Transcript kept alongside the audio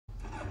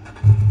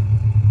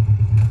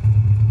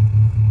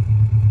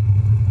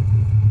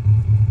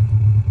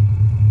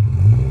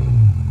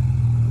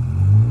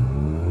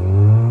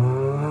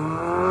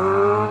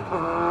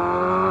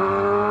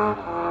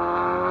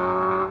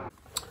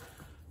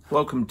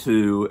Welcome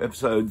to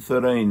episode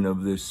 13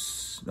 of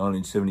this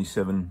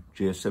 1977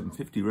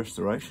 GS750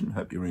 Restoration.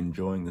 Hope you're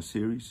enjoying the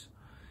series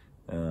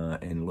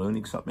and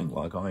learning something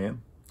like I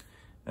am.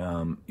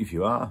 If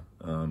you are,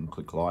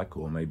 click like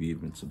or maybe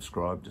even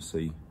subscribe to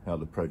see how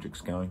the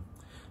project's going.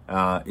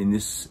 In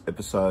this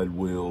episode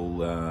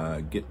we'll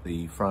get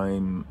the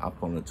frame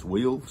up on its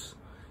wheels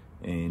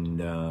and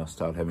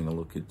start having a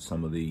look at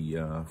some of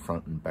the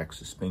front and back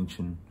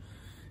suspension,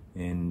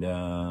 and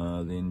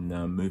then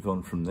move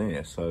on from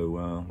there.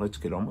 So let's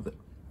get on with it.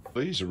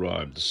 These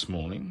arrived this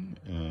morning,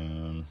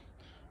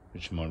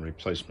 which are my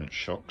replacement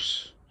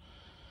shocks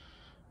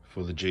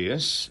for the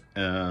GS.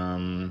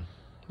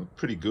 Look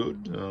pretty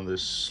good. They're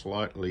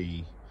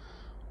slightly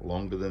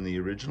longer than the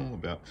original,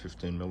 about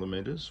 15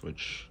 millimeters,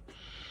 which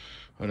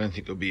I don't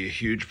think will be a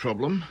huge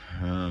problem.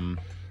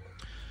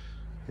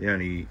 The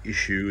only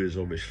issue is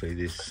obviously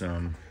this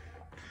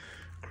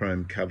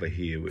chrome cover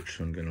here, which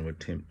I'm going to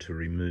attempt to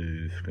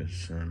remove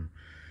because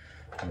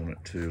I want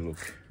it to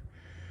look,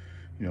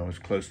 as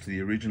close to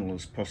the original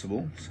as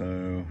possible.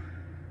 So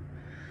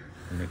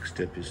the next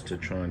step is to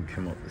try and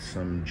come up with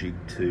some jig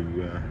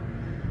to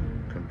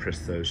compress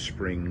those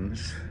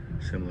springs,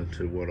 similar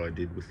to what I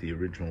did with the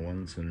original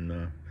ones,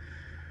 and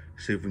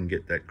see if we can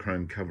get that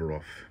chrome cover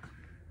off.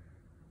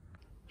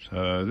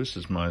 So this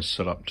is my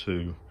setup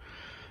to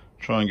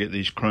try and get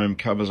these chrome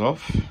covers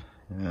off.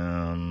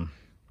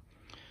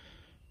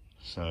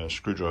 So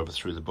screwdriver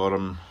through the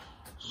bottom,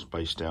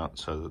 spaced out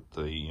so that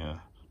the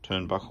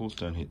turnbuckles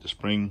don't hit the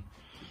spring.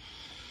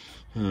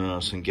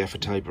 Some gaffer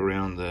tape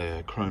around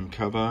the chrome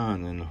cover,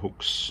 and then the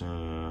hooks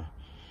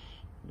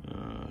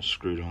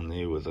screwed on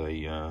there with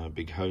a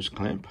big hose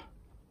clamp.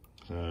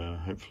 So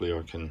hopefully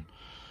I can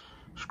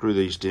screw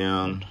these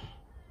down,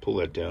 pull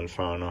that down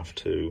far enough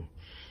to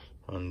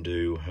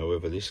undo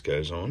however this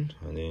goes on,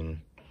 and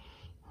then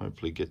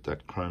hopefully get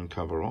that chrome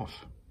cover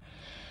off.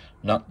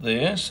 Nut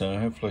there, so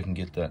hopefully I can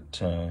get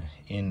that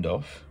end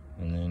off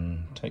and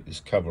then take this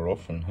cover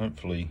off, and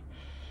hopefully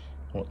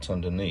what's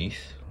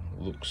underneath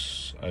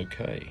looks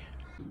okay.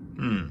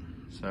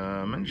 So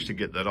I managed to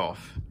get that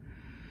off.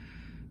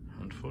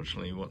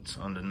 Unfortunately what's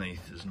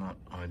underneath is not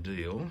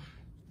ideal.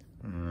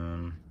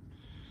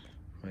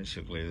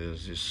 Basically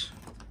there's this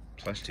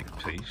plastic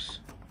piece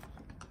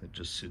that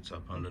just sits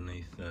up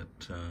underneath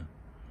that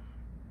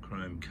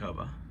chrome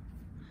cover,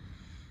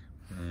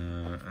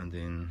 and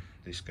then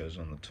this goes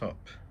on the top.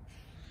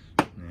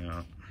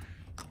 Now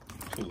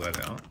pull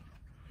that out,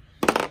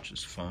 which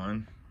is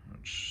fine,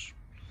 which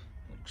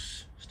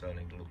looks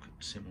starting to look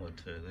similar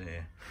to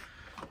there,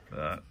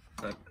 but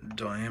that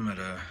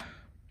diameter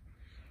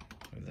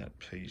of that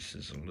piece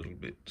is a little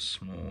bit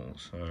small,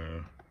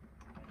 so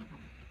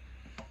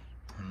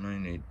I may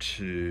need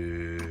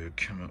to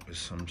come up with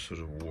some sort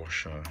of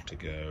washer to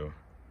go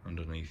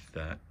underneath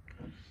that.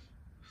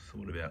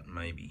 Thought about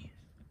maybe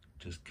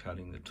just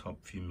cutting the top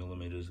few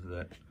millimeters of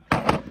that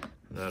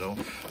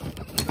off.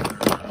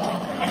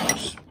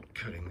 Just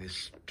cutting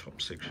this top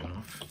section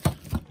off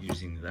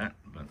using that,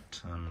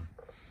 but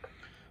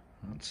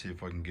let's see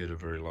if I can get a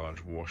very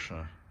large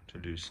washer to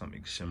do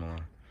something similar.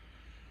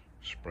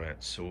 Spray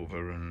it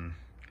silver and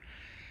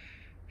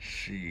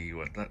see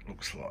what that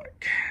looks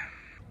like.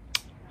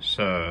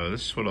 So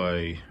this is what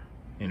I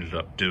ended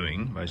up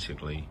doing,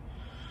 basically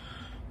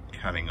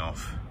cutting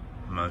off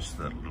most of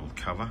that little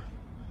cover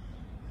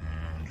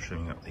and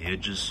trimming up the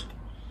edges.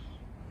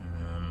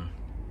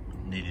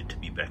 Needed to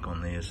be back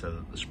on there so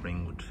that the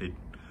spring would fit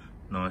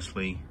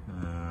nicely.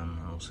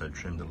 I also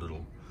trimmed a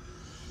little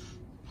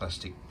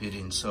plastic bit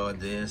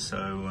inside there,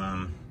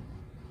 so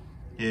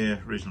yeah,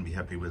 reasonably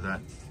happy with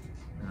that.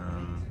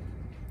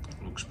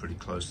 Looks pretty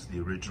close to the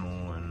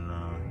original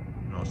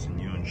and nice and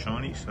new and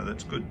shiny, so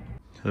that's good.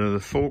 So the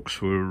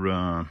forks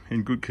were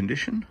in good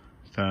condition,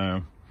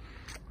 so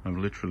I've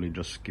literally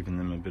just given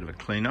them a bit of a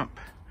clean up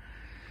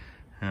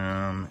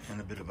and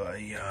a bit of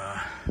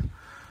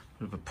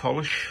a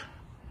polish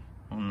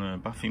on the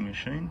buffing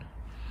machine.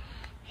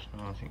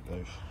 So I think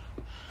they've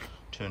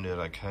turned out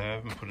okay. I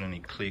haven't put any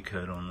clear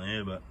coat on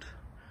there, but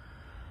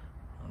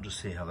I'll just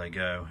see how they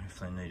go. If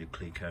they need a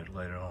clear coat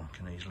later on, I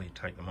can easily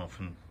take them off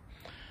and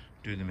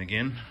do them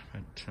again.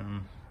 But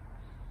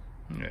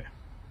yeah,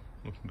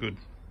 looking good.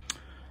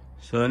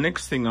 So the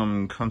next thing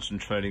I'm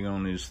concentrating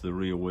on is the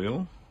rear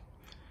wheel.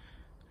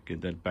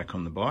 Get that back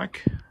on the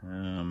bike,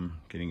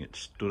 getting it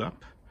stood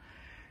up.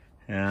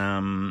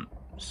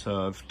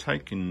 So I've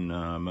taken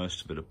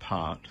most of it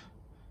apart.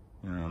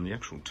 The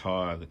actual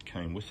tyre that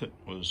came with it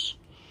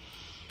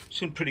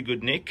it's in pretty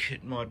good nick.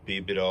 It might be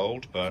a bit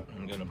old, but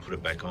I'm going to put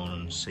it back on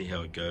and see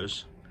how it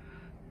goes.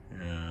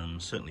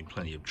 Certainly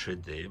plenty of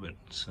tread there,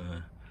 but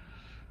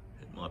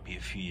it might be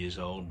a few years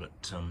old,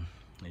 but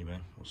anyway,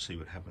 we'll see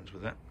what happens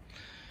with that.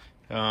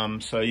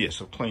 So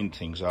yes, I've cleaned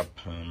things up,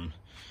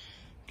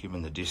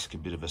 given the disc a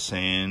bit of a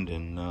sand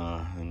and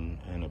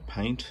a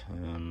paint.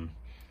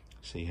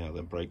 See how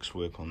the brakes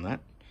work on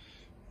that.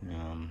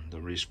 The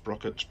rear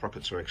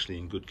sprockets are actually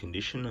in good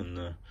condition, and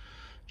the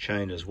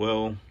chain as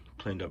well.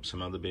 Cleaned up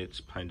some other bits,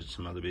 painted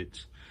some other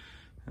bits.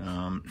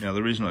 Now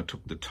the reason I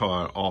took the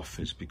tyre off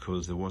is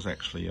because there was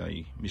actually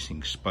a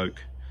missing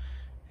spoke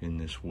in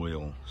this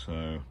wheel,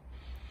 so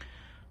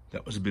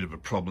that was a bit of a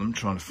problem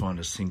trying to find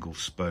a single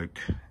spoke,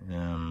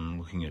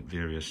 looking at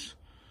various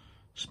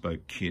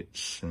spoke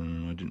kits,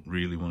 and I didn't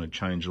really want to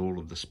change all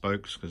of the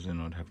spokes because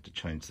then I'd have to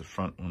change the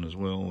front one as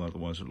well,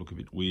 otherwise it'd look a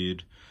bit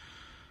weird.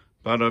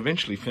 But I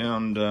eventually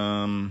found,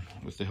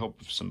 with the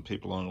help of some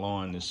people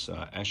online, this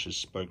Ashes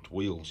spoked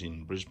wheels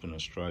in Brisbane,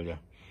 Australia,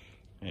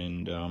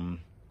 and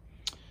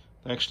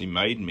they actually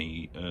made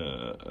me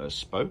a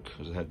spoke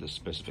because it had the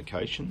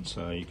specifications.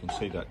 So you can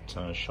see that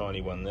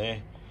shiny one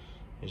there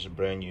is a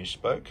brand new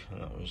spoke,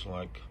 and that was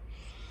like,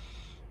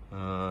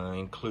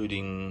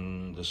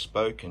 including the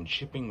spoke and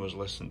shipping, was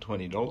less than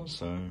 $20,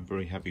 so I'm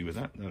very happy with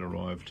that. That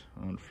arrived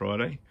on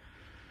Friday.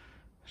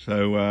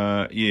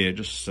 So yeah,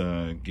 just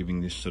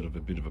giving this sort of a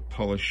bit of a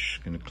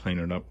polish, going to clean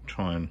it up,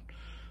 try and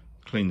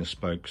clean the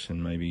spokes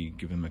and maybe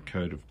give them a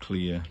coat of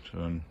clear to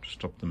try and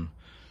stop them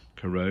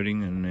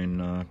corroding, and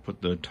then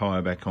put the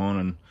tyre back on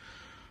and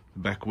the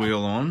back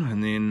wheel on,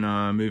 and then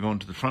move on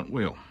to the front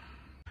wheel.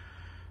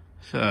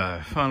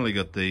 So finally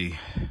got the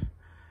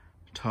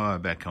tyre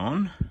back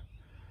on.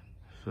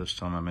 First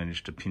time I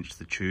managed to pinch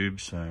the tube,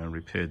 so I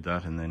repaired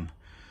that and then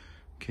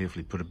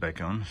carefully put it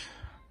back on.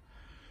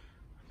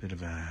 A bit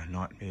of a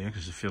nightmare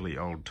because it's a fairly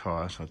old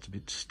tyre, so it's a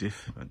bit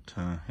stiff, but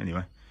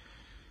anyway,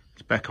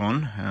 it's back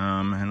on,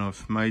 and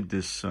I've made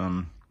this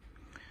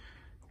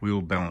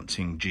wheel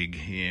balancing jig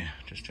here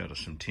just out of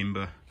some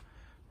timber.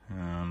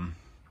 I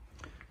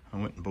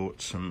went and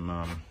bought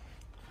some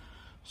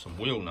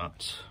wheel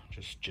nuts,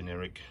 just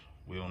generic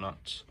wheel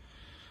nuts,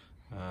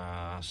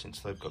 since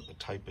they've got the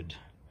tapered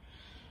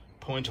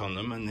point on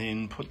them, and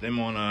then put them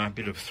on a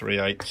bit of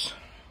 3/8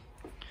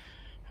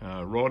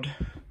 rod,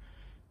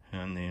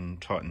 and then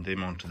tightened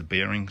them onto the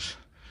bearings,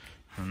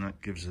 and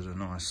that gives it a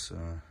nice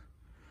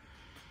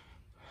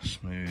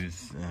smooth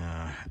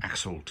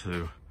axle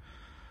to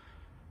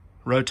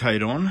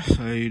rotate on.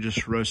 So you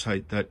just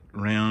rotate that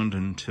round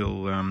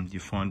until you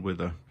find where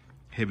the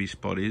heavy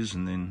spot is,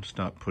 and then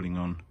start putting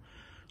on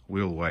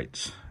wheel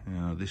weights.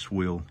 This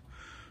wheel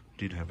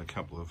did have a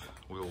couple of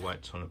wheel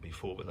weights on it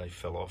before, but they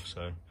fell off,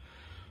 so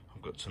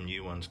I've got some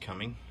new ones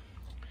coming.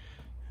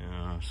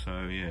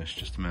 So yeah, it's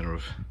just a matter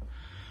of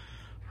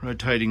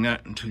rotating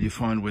that until you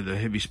find where the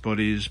heavy spot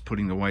is,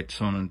 putting the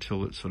weights on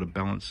until it sort of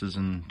balances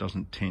and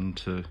doesn't tend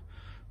to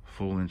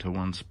fall into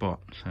one spot.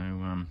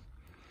 So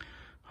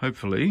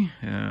hopefully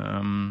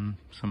some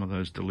of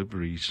those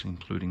deliveries,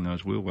 including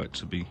those wheel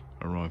weights, will be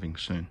arriving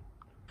soon.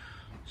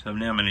 So I've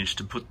now managed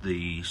to put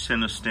the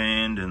center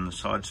stand and the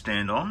side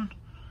stand on,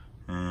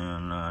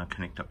 and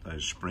connect up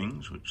those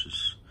springs, which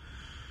is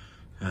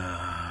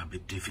a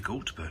bit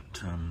difficult,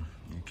 but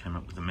came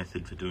up with a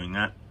method for doing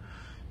that.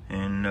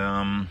 And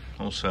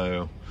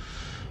also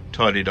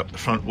tidied up the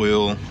front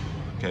wheel,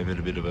 gave it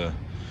a bit of a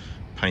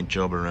paint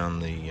job around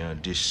the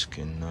disc,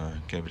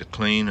 and gave it a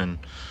clean, and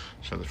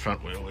so the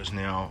front wheel is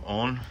now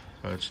on.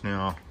 So it's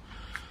now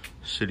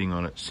sitting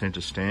on its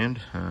center stand.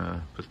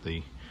 Put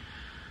the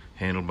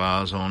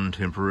handlebars on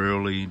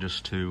temporarily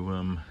just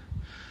to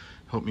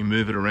help me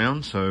move it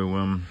around.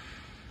 So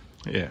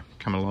yeah,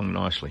 come along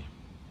nicely.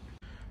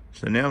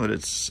 So now that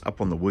it's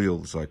up on the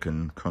wheels, I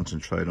can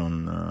concentrate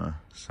on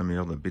some of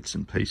the other bits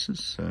and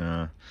pieces.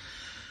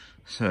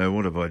 So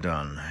what have I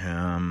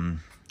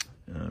done?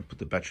 Put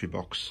the battery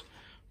box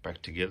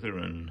back together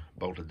and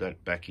bolted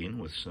that back in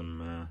with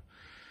some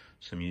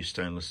new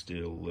stainless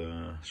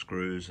steel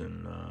screws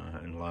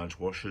and large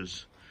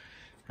washers.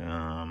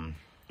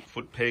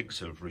 Foot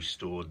pegs, I've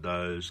restored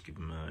those, give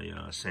them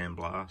a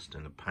sandblast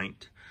and a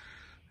paint.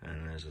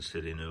 And as I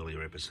said in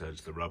earlier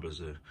episodes, the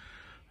rubbers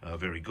are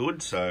very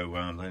good, so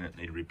they don't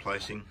need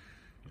replacing.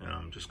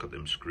 Just got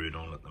them screwed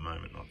on at the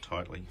moment, not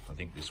tightly. I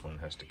think this one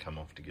has to come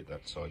off to get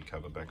that side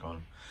cover back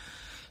on.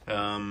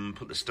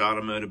 Put the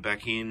starter motor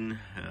back in,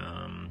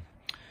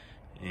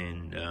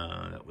 and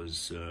that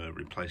was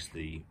replaced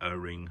the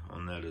O-ring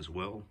on that as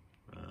well.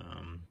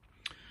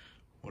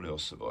 What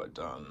else have I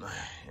done?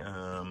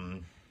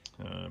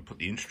 Put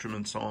the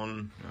instruments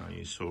on.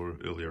 You saw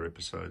earlier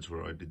episodes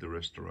where I did the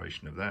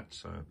restoration of that,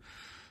 so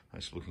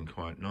that's looking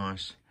quite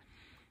nice.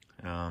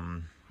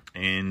 And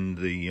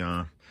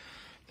the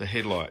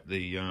headlight,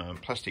 the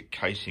plastic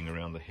casing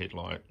around the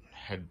headlight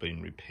had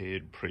been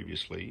repaired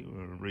previously,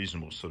 a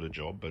reasonable sort of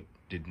job, but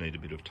did need a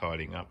bit of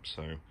tidying up,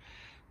 so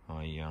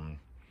I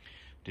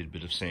did a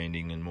bit of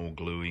sanding and more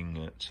gluing,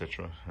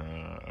 etc.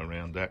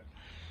 Around that,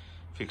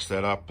 fixed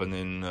that up, and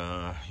then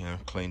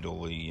cleaned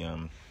all the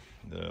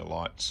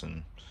lights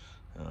and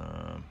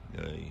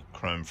the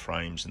chrome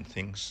frames and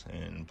things,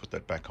 and put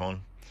that back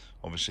on.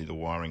 Obviously the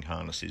wiring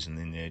harness isn't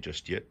in there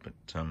just yet, but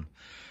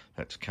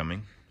that's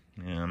coming.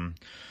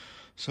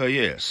 So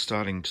yeah,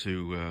 starting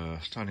to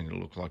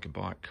look like a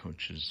bike,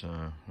 which is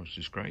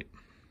great.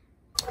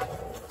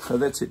 So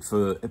that's it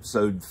for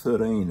episode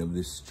 13 of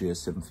this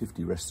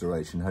GS750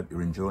 restoration. Hope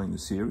you're enjoying the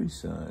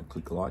series.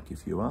 Click like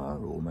if you are,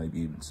 or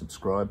maybe even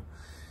subscribe.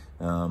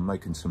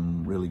 Making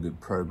some really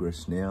good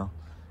progress now.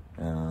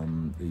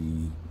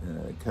 The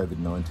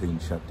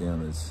COVID-19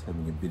 shutdown is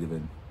having a bit of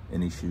an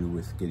issue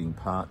with getting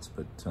parts,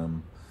 but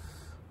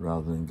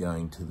rather than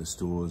going to the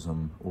stores,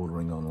 I'm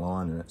ordering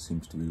online, and that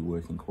seems to be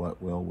working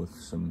quite well with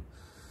some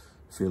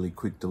fairly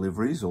quick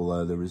deliveries,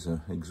 although there is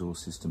an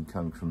exhaust system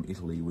coming from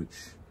Italy,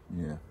 which,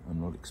 yeah,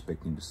 I'm not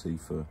expecting to see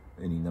for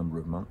any number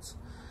of months.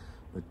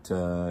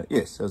 But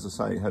yes, as I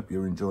say, hope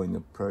you're enjoying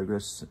the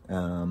progress.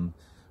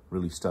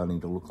 Really starting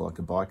to look like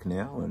a bike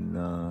now, and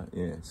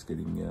yeah, it's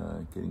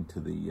getting to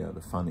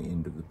the fun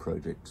end of the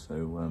project.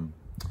 So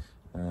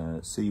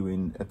see you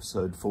in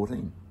episode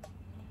 14.